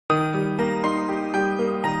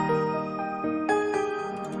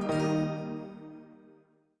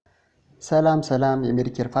ሰላም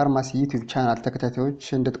የሜዲኬር ፋርማሲ ዩቲዩብ ቻናል ተከታታዮች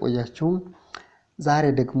እንድትቆያችሁ ዛሬ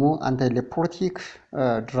ደግሞ አንታይሌፕሮቲክ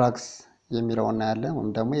ድራግስ የሚለውን እናያለን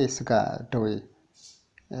ወይም ደግሞ የስጋ ደዌ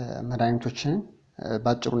መድኃኒቶችን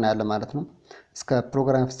ባጭሩ እናያለን ማለት ነው። እስከ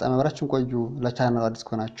ፕሮግራም ፍጻሜ አብራችሁን ቆዩ። ለቻናሉ አዲስ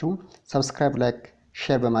ከሆናችሁ ሰብስክራይብ፣ ላይክ፣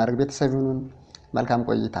 ሼር በማድረግ ቤተሰብ ይሁኑ። መልካም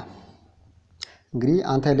ቆይታ። እንግዲህ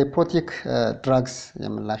አንታይሌፕሮቲክ ድራግስ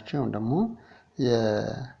የምንላቸው ወይም ደግሞ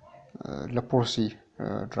የሌፕሮሲ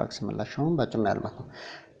drugs የምንላቸው ባጭሩ እናያለን ማለት ነው።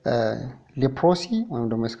 ሌፕሮሲ ወይም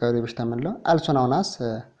ደግሞ የስጋ ደዌ በሽታ የምንለው also known as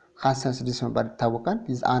Hansen's disease በመባል ይታወቃል።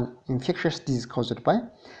 is an infectious disease caused by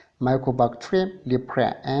Mycobacterium Leprae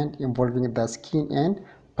and involving the skin and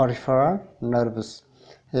peripheral nerves.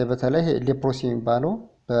 በተለይ ሌፕሮሲ የሚባለው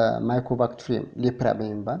በማይኮባክቴሪየም ሌፕራ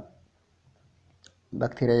በሚባል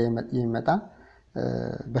ባክቴሪያ የሚመጣ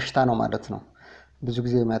በሽታ ነው ማለት ነው። ብዙ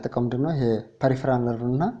ጊዜ የሚያጠቃው ምንድነው? ይሄ peripheral nerve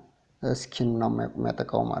እና skin ነው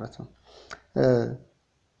የሚያጠቃው ማለት ነው።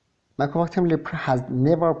 Mycobacterium leprae has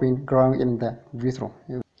never been growing in the vitro.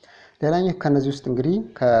 ሌላኛው ከነዚህ ውስጥ እንግዲህ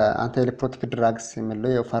ከአንታይሌፕሮቲክ ድራግስ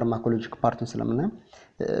የሚለው የፋርማኮሎጂክ ፓርቱን ስለምናይ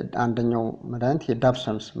አንደኛው መድኃኒት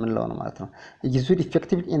የዳፕሰንስ ምንለው ነው ማለት ነው። It is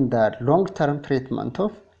effective in the long term treatment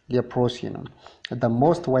of leprosy ነው። The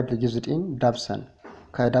most widely used in Dapsone.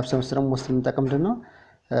 ከዳፕሰን ውስጥ ደግሞ most የምንጠቀም ምንድነው?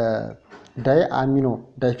 ዳይአሚኖ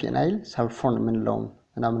ዳይፌናይል ሳልፎን ምንለው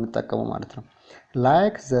እና የምንጠቀመው ማለት ነው።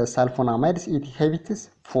 Like the sulfonamides it inhibits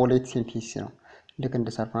folate synthesis ነው። ልክ እንደ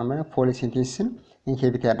sulfonamide folate synthesis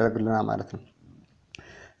inhibit ያደርግልናል ማለት ነው።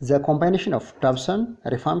 The combination of Dapsone,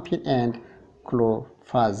 Rifampicin and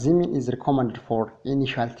Clofazimine is recommended for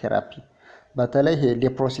initial therapy. በተለይ ይሄ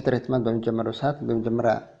ሌፕሮሲ ትሪትመንት በሚጀምረው ሰዓት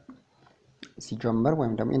በመጀመሪያ ሲጀምር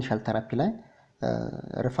ወይም ደግሞ ኢኒሻል ቴራፒ ላይ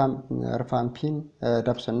ሪፋምፒን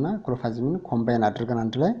ዳፕሰን እና ክሎፋዚሚን ኮምባይን አድርገን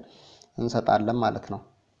አንድ ላይ እንሰጣለን ማለት ነው።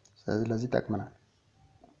 ስለዚህ ተጠቅመናል።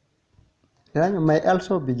 ሌላኛው may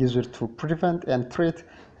also be used to prevent and treat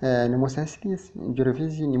pneumocystis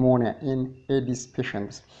jirovecii pneumonia in AIDS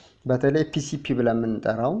patients. በተለይ PCP ብለን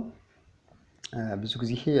የምንጠራው ብዙ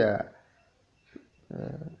ጊዜ ይሄ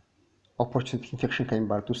opportunity infection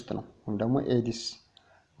ከሚባሉት ውስጥ ነው። ወይም ደግሞ AIDS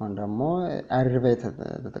ወይም ደግሞ አሪቬት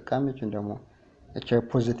ተጠቃሚዎች ወይም ደግሞ HIV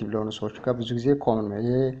ፖዚቲቭ ለሆኑ ሰዎች ጋር ብዙ ጊዜ ኮመን ነው።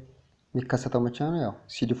 ይሄ የሚከሰተው መቼ ነው? ያው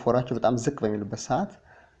CD4አቸው በጣም ዝቅ በሚልበት ሰዓት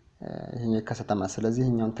ይሄን ይከሰተማል። ስለዚህ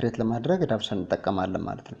ይሄኛውን ትሬት ለማድረግ ዳፕሰን እንጠቀማለን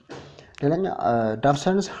ማለት ነው። ሌላኛው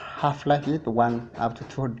ዳፕሰንስ half life is 1 up to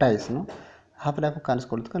 2 days ነው። half life ከአንድ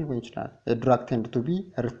እስከ 2 ቀን ሊሆን ይችላል። A drug tend to be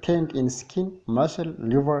retained in skin, muscle,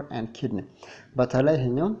 liver and kidney. በተለይ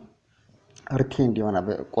ይሄኛው retained ይሆናል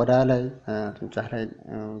ቆዳ ላይ፣ ጡንቻ ላይ፣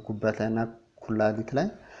 ጉበት ላይ እና ኩላሊት ላይ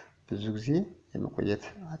ብዙ ጊዜ የመቆየት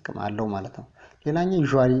አቅም አለው ማለት ነው። ሌላኛው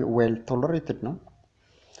usually well tolerated ነው።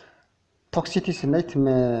 Toxicities እና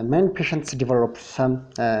many patients develop some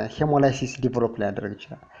hemolysis develop ሊያደርግ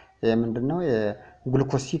ይችላል። ይሄ ምንድነው?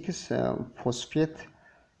 የግሉኮስ 6 ፎስፌት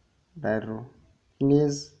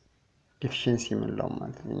ዳይሮኔዝ ዲፊሺየንሲ የምንለው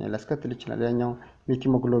ማለት ነው ሊያስከትል ይችላል። ሌላኛው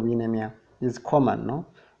ሜቲሞግሎቢኔሚያ is common ነው።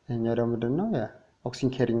 ይሄኛው ደግሞ ምንድነው? ኦክሲን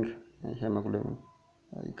ኬሪንግ ሄሞግሎቢን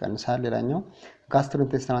ይቀንሳል። ሌላኛው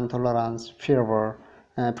gastrointestinal intolerance, fever,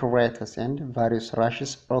 pruritus and various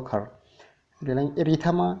rashes occur. ሌላኛው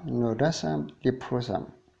erythema nodosum leprosum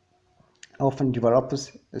often develops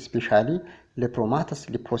especially lepromatous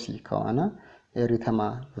leprosy ከሆነ erythema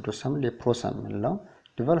nodosum leprosum ምንለው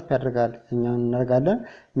ዲቨሎፕ ያደርጋል። እኛን እናደርጋለን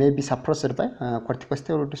may be suppressed by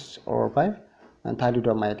corticosteroids or by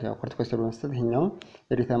thalidomide. corticosteroids መስጠት ይሄኛው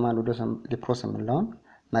erythema nodosum leprosum ምንለውን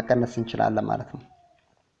መቀነስ እንችላለን ማለት ነው።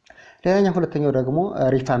 ሌላኛው ሁለተኛው ደግሞ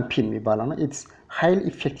ሪፋምፒን የሚባለው ነው። it's highly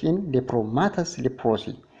effective in lepromatous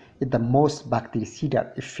leprosy. It's the most bactericidal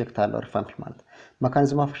effect አለው ሪፋምፒን ማለት።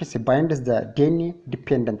 mechanism of action binds the DNA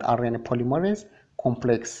dependent RNA polymerase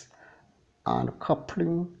complex and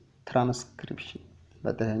coupling transcription.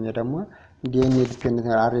 በተለይ ደግሞ DNA dependent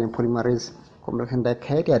RNA polymerase complex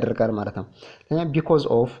እንዳይካሄድ ያደርጋል ማለት ነው። because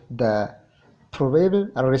of the probable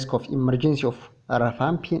risk of emergence of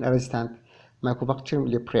rifampicin resistant Mycobacterium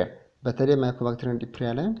leprae. በተለይ Mycobacterium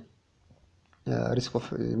leprae ላይ risk of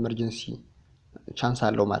emergency ቻንስ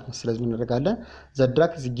አለው ማለት ነው። ስለዚህ ምን እናደርጋለን? the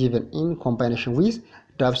drug is given in combination with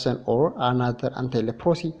Dapsone or another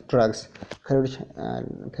antileprosy drugs.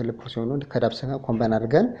 ከሌፕሮሲ ሆኖ ከዳፕሰን ጋር ኮምባይን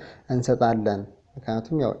አድርገን እንሰጣለን።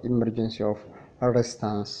 ምክንያቱም ያው ኢመርጀንሲ ኦፍ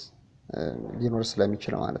ሬዚስታንስ ሊኖር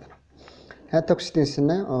ስለሚችል ማለት ነው። ቶክሲሲቲስ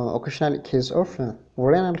እና occasional case of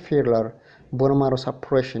renal failure, bone marrow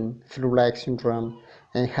suppression, flu-like syndrome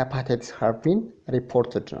and hepatitis have been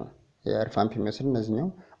reported ነው። የሪፋምፒን መስል እነዚህኛው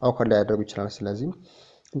አውከር ላይ ያደርጉ ይችላል። ስለዚህ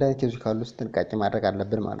እንዳይ ኬዙ ካሉ ጥንቃቄ ማድረግ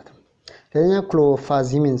አለብን ማለት ነው። ሌላኛው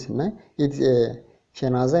ክሎፋዚሚን እና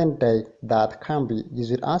phenazine dye that can be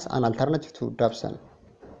used as an alternative to Dapsone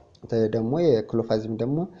ደግሞ የክሎፋዚም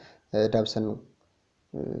ደግሞ ዳፕሰን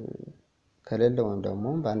ከሌለ ወይም ደግሞ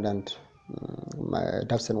በአንዳንድ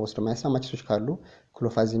ዳፕሰን ወስዶ ማይስማማቾች ካሉ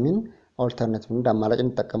ክሎፋዚሚን ኦልተርናቲቭ እንደ አማራጭ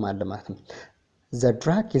እንጠቀማለን ማለት ነው። The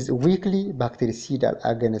drug is weakly bactericidal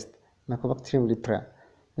against Mycobacterium Leprae.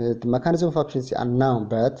 The mechanism of action is unknown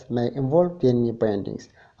but may involve DNA bindings.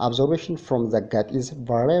 Absorption from the gut is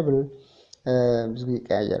variable. ብዙ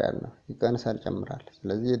ይቀያየራል ነው ይቀንሳል ጨምራል።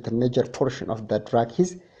 ስለዚህ the major portion of the drug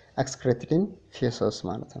is excreted in feces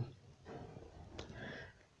ማለት ነው።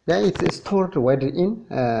 Then it's stored widely in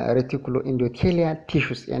reticuloendothelial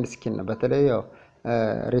tissues and skin ነው። በተለይ ያው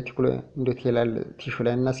reticuloendothelial tissue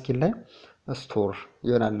ላይ እና ስኪን ላይ ስቶር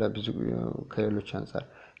ይሆናል ብዙ ከሌሎች አንፃር።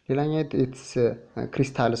 ሌላኛው it's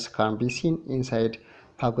crystals can be seen inside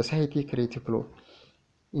phagocytic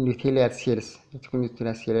reticuloendothelial cells.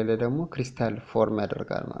 reticuloendothelial cell ላይ ደግሞ ክሪስታል ፎርም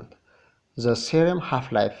ያደርጋል ማለት ነው። The serum half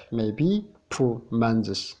life may be 2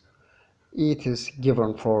 months. It is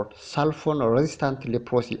given for sulfone-resistant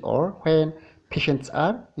leprosy or when patients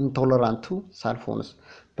are intolerant to sulfones.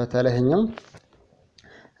 በተለይኛው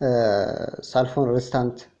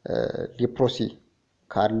sulfone-resistant leprosy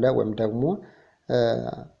ካለ ወይም ደግሞ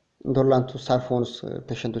intolerant to sulfones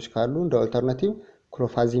ፔሸንቶች ካሉ እንደ ኦልተርናቲቭ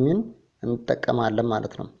ክሎፋዚሚን እንጠቀማለን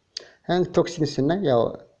ማለት ነው። and toxins እና ያው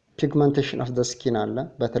pigmentation of the skin አለ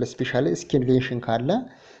በተለይ ስፔሻሊ skin lesion ካለ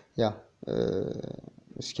ያው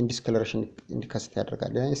skin discoloration እንዲከሰት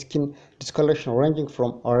ያደርጋል። skin discoloration ranging from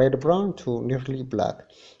red brown to nearly black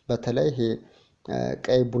በተለይ ይሄ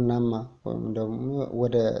ቀይ ቡናማ ወይም ደግሞ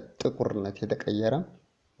ወደ ጥቁርነት የተቀየረ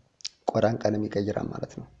ቆዳን ቀለም ይቀይራል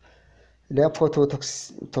ማለት ነው።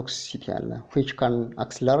 Phototoxicity አለ which can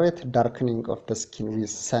accelerate darkening of the skin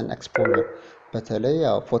with sun exposure በተለይ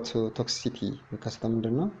ያው phototoxicity የሚከሰተው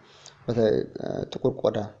ምንድነው? በተለይ ጥቁር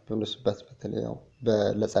ቆዳ በሚለብስበት በተለይ ያው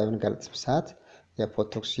ለፀሐይ በሚጋለጥበት ሰዓት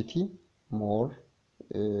የፖቶክሲቲ ሞር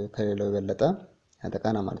ከሌላው የበለጠ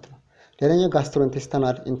ያጠቃና ማለት ነው። ሌላኛው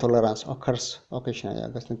gastrointestinal intolerance occurs occasionally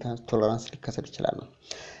gastrointestinal intolerance ሊከሰት ይችላል ነው።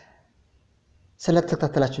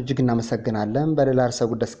 ስለተከታተላችሁ እጅግ እናመሰግናለን። በሌላ ርዕሰ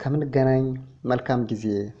ጉዳይ እስከምንገናኝ መልካም ጊዜ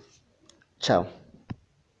ቻው።